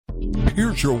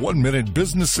Here's your 1-minute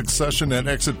business succession and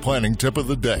exit planning tip of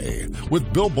the day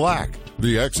with Bill Black,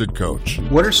 the Exit Coach.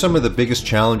 What are some of the biggest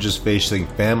challenges facing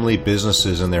family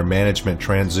businesses in their management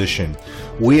transition?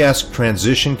 We asked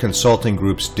Transition Consulting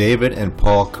Group's David and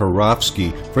Paul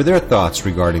Karofsky for their thoughts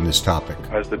regarding this topic.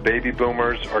 As the baby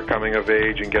boomers are coming of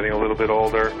age and getting a little bit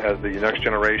older, as the next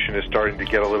generation is starting to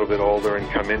get a little bit older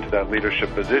and come into that leadership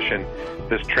position,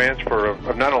 this transfer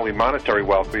of not only monetary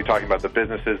wealth, but you're talking about the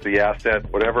businesses, the assets,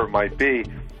 whatever it might be,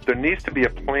 there needs to be a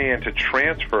plan to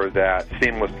transfer that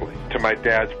seamlessly. To my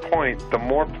dad's point, the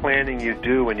more planning you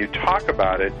do and you talk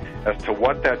about it as to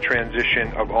what that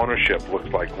transition of ownership looks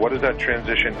like, what is that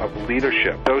transition of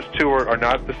leadership? Those two are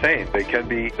not the same. They can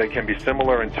be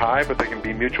similar in tie, but they can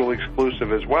be mutually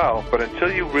exclusive as well. But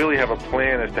until you really have a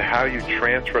plan as to how you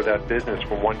transfer that business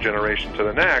from one generation to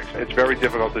the next, it's very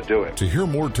difficult to do it. To hear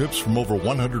more tips from over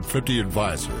 150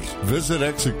 advisors, visit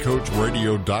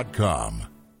ExitCoachRadio.com.